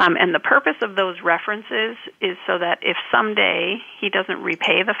 And the purpose of those references is so that if someday he doesn't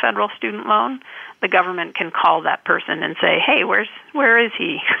repay the federal student loan, the government can call that person and say, hey, where is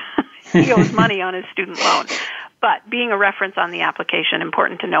he? He owes money on his student loan. But being a reference on the application,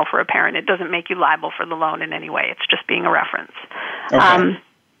 important to know for a parent, it doesn't make you liable for the loan in any way. It's just being a reference. Okay.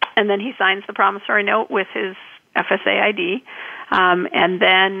 And then he signs the promissory note with his FSA ID. And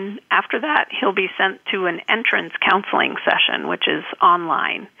then after that, he'll be sent to an entrance counseling session, which is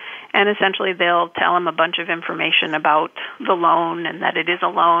online. And essentially, they'll tell him a bunch of information about the loan and that it is a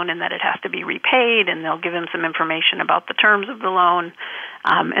loan and that it has to be repaid. And they'll give him some information about the terms of the loan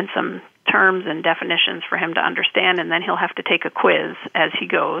and some terms and definitions for him to understand. And then he'll have to take a quiz as he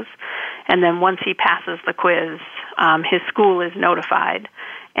goes. And then once he passes the quiz, his school is notified,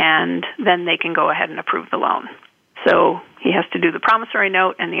 and then they can go ahead and approve the loan. So he has to do the promissory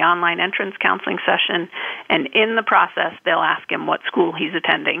note and the online entrance counseling session, and in the process, they'll ask him what school he's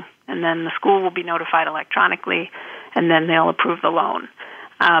attending, and then the school will be notified electronically, and then they'll approve the loan.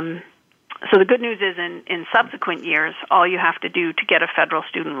 So the good news is in subsequent years, all you have to do to get a federal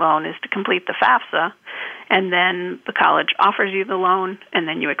student loan is to complete the FAFSA, and then the college offers you the loan, and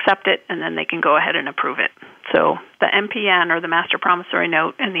then you accept it, and then they can go ahead and approve it. So the MPN, or the Master Promissory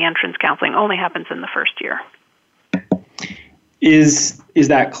Note, and the entrance counseling only happens in the first year. Is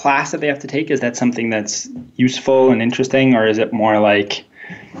that class that they have to take, is that something that's useful and interesting, or is it more like,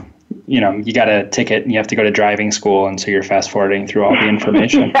 you got a ticket and you have to go to driving school, and so you're fast forwarding through all the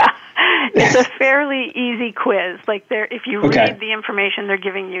information? Yeah. It's a fairly easy quiz. Like if you read the information they're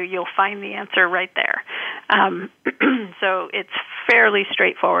giving you, you'll find the answer right there. So it's fairly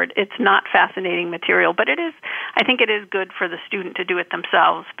straightforward. It's not fascinating material, but I think it is good for the student to do it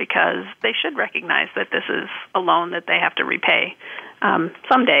themselves, because they should recognize that this is a loan that they have to repay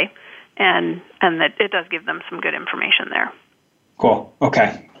someday, and that it does give them some good information there. Cool.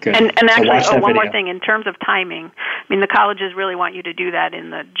 Okay. Good. And actually, one more thing, in terms of timing, the colleges really want you to do that in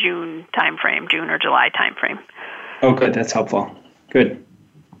the June or July timeframe. Oh, good. That's helpful. Good.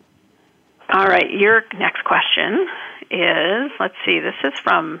 All right. Your next question is, let's see, this is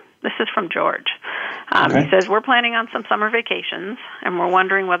from George. He says, we're planning on some summer vacations, and we're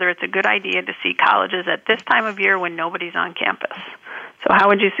wondering whether it's a good idea to see colleges at this time of year when nobody's on campus. So how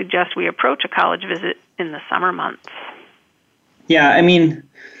would you suggest we approach a college visit in the summer months? Yeah,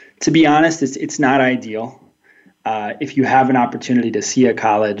 to be honest, it's not ideal. If you have an opportunity to see a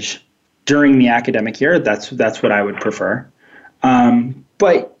college during the academic year, that's what I would prefer.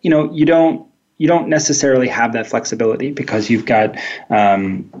 But you don't necessarily have that flexibility, because you've got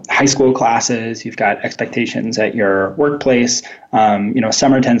high school classes, you've got expectations at your workplace.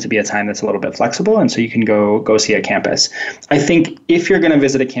 Summer tends to be a time that's a little bit flexible, and so you can go see a campus. I think if you're going to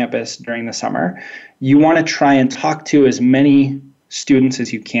visit a campus during the summer, you want to try and talk to as many students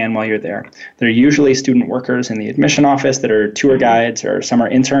as you can while you're there. There are usually student workers in the admission office that are tour guides or summer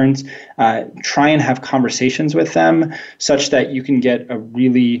interns. Try and have conversations with them such that you can get a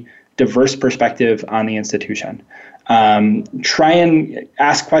really diverse perspective on the institution. Try and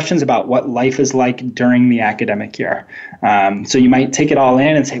ask questions about what life is like during the academic year. So you might take it all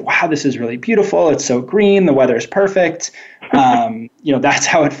in and say, wow, this is really beautiful. It's so green. The weather is perfect. That's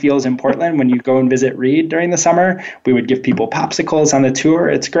how it feels in Portland when you go and visit Reed during the summer. We would give people popsicles on the tour.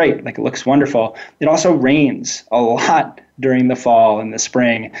 It's great. It looks wonderful. It also rains a lot during the fall and the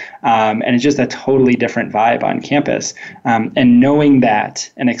spring, and it's just a totally different vibe on campus. And knowing that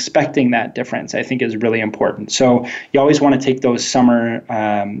and expecting that difference, I think, is really important. So you always want to take those summer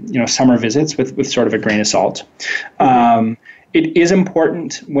visits with sort of a grain of salt. It is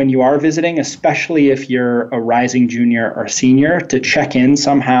important when you are visiting, especially if you're a rising junior or senior, to check in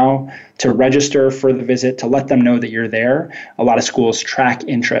somehow, to register for the visit, to let them know that you're there. A lot of schools track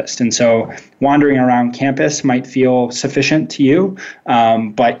interest. And so wandering around campus might feel sufficient to you,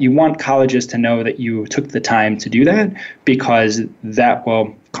 but you want colleges to know that you took the time to do that, because that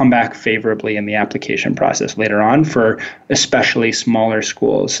will come back favorably in the application process later on for especially smaller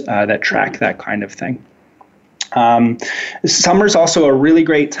schools that track that kind of thing. Summer's also a really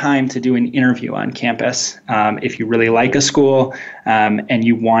great time to do an interview on campus. If you really like a school and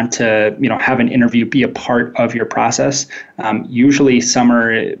you want to, have an interview be a part of your process, usually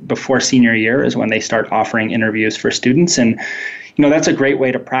summer before senior year is when they start offering interviews for students. And that's a great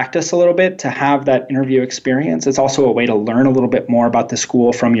way to practice a little bit, to have that interview experience. It's also a way to learn a little bit more about the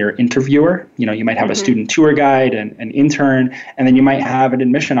school from your interviewer. You might have a student tour guide, an intern, and then you might have an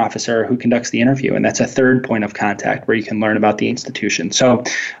admission officer who conducts the interview. And that's a third point of contact where you can learn about the institution. So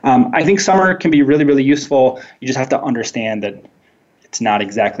I think summer can be really, really useful. You just have to understand that it's not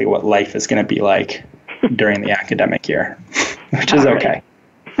exactly what life is going to be like during the academic year, which is okay.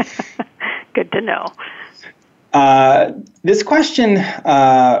 Good to know. This question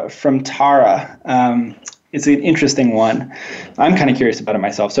from Tara is an interesting one. I'm kind of curious about it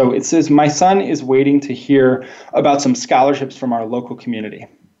myself. So it says, my son is waiting to hear about some scholarships from our local community.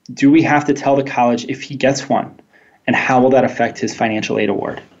 Do we have to tell the college if he gets one? And how will that affect his financial aid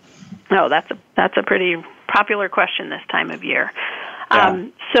award? Oh, that's a pretty popular question this time of year. Yeah.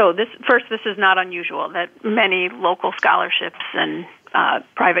 So this is not unusual that many local scholarships and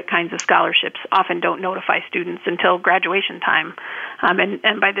private kinds of scholarships often don't notify students until graduation time.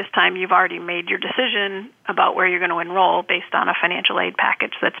 And by this time, you've already made your decision about where you're going to enroll based on a financial aid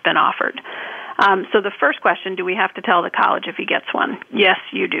package that's been offered. So the first question, do we have to tell the college if he gets one? Yes,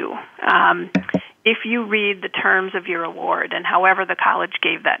 you do. If you read the terms of your award, and however the college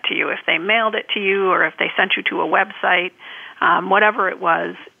gave that to you, if they mailed it to you or if they sent you to a website, whatever it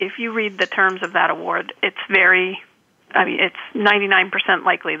was, if you read the terms of that award, it's 99%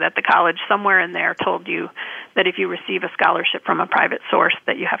 likely that the college somewhere in there told you that if you receive a scholarship from a private source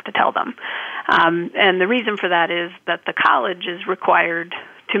that you have to tell them. And the reason for that is that the college is required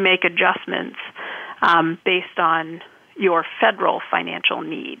to make adjustments based on your federal financial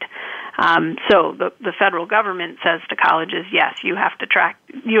need. So the federal government says to colleges, yes, you have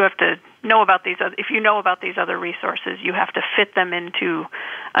to know about these other, if you know about these other resources, you have to fit them into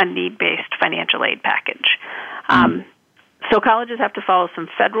a need-based financial aid package. So colleges have to follow some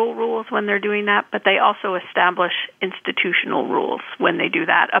federal rules when they're doing that, but they also establish institutional rules when they do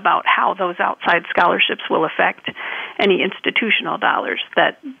that about how those outside scholarships will affect any institutional dollars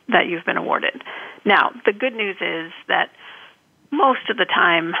that you've been awarded. Now, the good news is that most of the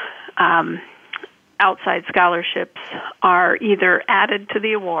time, outside scholarships are either added to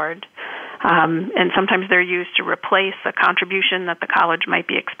the award, and sometimes they're used to replace a contribution that the college might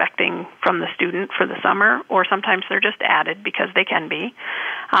be expecting from the student for the summer, or sometimes they're just added because they can be.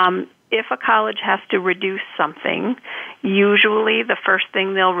 If a college has to reduce something, usually the first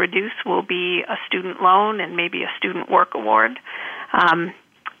thing they'll reduce will be a student loan and maybe a student work award.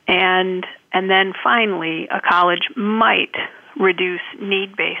 And then finally, a college might reduce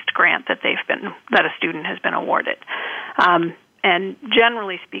need-based grant that a student has been awarded. And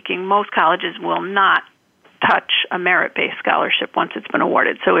generally speaking, most colleges will not touch a merit-based scholarship once it's been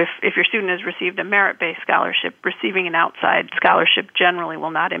awarded. So if your student has received a merit-based scholarship, receiving an outside scholarship generally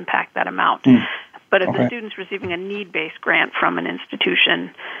will not impact that amount. But if the student's receiving a need-based grant from an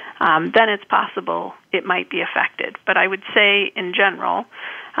institution, then it's possible it might be affected. But I would say in general,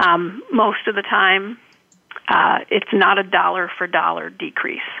 most of the time, it's not a dollar-for-dollar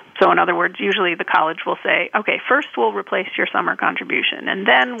decrease. So in other words, usually the college will say, okay, first we'll replace your summer contribution, and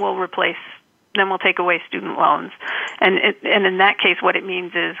then we'll take away student loans. And in that case, what it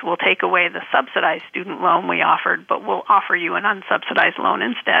means is we'll take away the subsidized student loan we offered, but we'll offer you an unsubsidized loan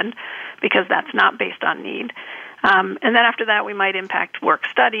instead, because that's not based on need. And then after that, we might impact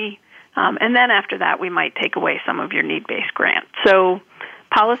work-study. And then after that, we might take away some of your need-based grant. So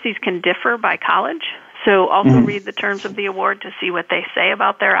policies can differ by college. So also read the terms of the award to see what they say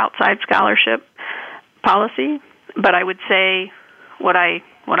about their outside scholarship policy. But I would say what I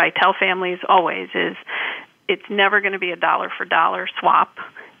tell families always is it's never going to be a dollar-for-dollar swap.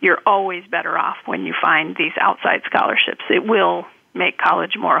 You're always better off when you find these outside scholarships. It will make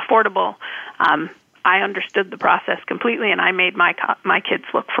college more affordable. I understood the process completely, and I made my kids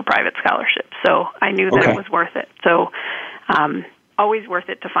look for private scholarships. So I knew that it was worth it. So always worth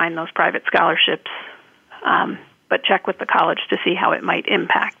it to find those private scholarships, but check with the college to see how it might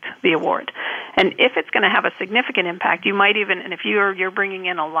impact the award. And if it's going to have a significant impact, you might even, and if you're bringing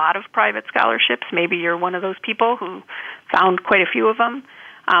in a lot of private scholarships, maybe you're one of those people who found quite a few of them,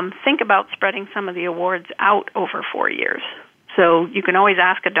 think about spreading some of the awards out over 4 years. So you can always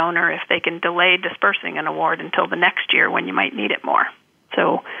ask a donor if they can delay dispersing an award until the next year when you might need it more.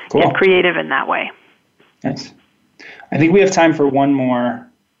 So get creative in that way. Nice. I think we have time for one more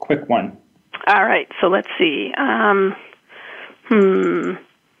quick one. All right, so let's see.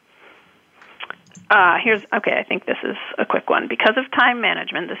 I think this is a quick one. Because of time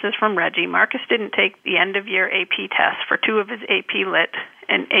management, this is from Reggie, Marcus didn't take the end-of-year AP test for 2 of his AP Lit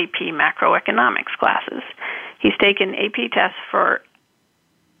and AP Macroeconomics classes. He's taken AP tests for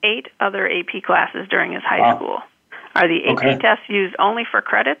 8 other AP classes during his high school. Are the AP tests used only for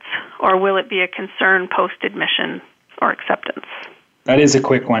credits, or will it be a concern post-admission or acceptance? That is a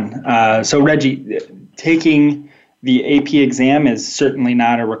quick one. So, Reggie, taking the AP exam is certainly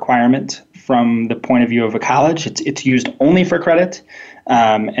not a requirement from the point of view of a college. It's used only for credit.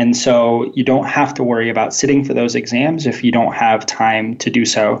 And so you don't have to worry about sitting for those exams if you don't have time to do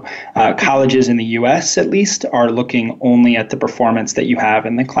so. Colleges in the U.S., at least, are looking only at the performance that you have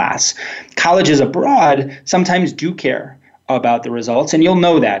in the class. Colleges abroad sometimes do care about the results, and you'll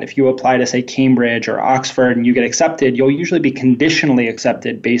know that if you apply to, say, Cambridge or Oxford and you get accepted, you'll usually be conditionally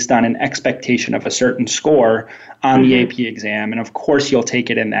accepted based on an expectation of a certain score on the AP exam, and of course you'll take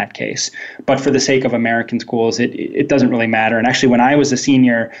it in that case. But for the sake of American schools, it doesn't really matter. And actually, when I was a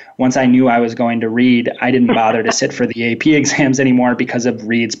senior, once I knew I was going to Reed, I didn't bother to sit for the AP exams anymore because of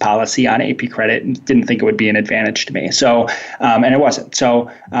Reed's policy on AP credit, and didn't think it would be an advantage to me. So, and it wasn't.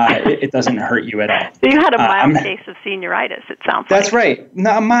 So it doesn't hurt you at all. So you had a mild case of senioritis, it sounds like. That's right.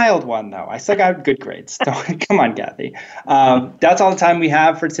 No, a mild one, though. I still got good grades. Come on, Kathy. That's all the time we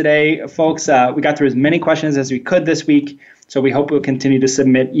have for today, folks. We got through as many questions as we could this week, so we hope we'll continue to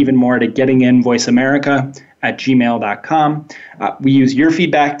submit even more to gettinginvoiceamerica@gmail.com. We use your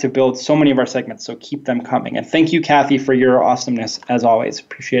feedback to build so many of our segments, so keep them coming. And thank you, Kathy, for your awesomeness, as always.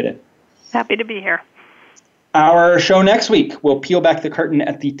 Appreciate it. Happy to be here. Our show next week will peel back the curtain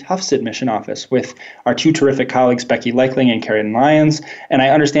at the Tufts admission office with our 2 terrific colleagues, Becky Leichling and Karen Lyons. And I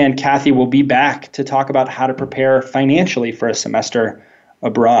understand Kathy will be back to talk about how to prepare financially for a semester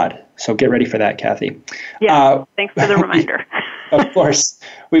abroad. So get ready for that, Kathy. Yeah, thanks for the reminder. Of course.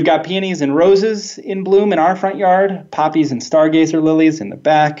 We've got peonies and roses in bloom in our front yard, poppies and stargazer lilies in the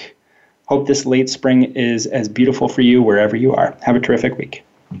back. Hope this late spring is as beautiful for you wherever you are. Have a terrific week.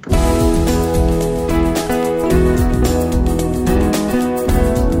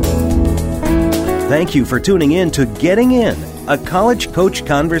 Thank you for tuning in to Getting In, a college coach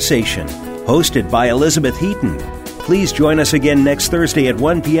conversation, hosted by Elizabeth Heaton. Please join us again next Thursday at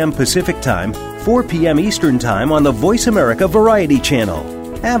 1 p.m. Pacific Time, 4 p.m. Eastern Time on the Voice America Variety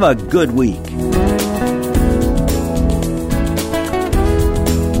Channel. Have a good week.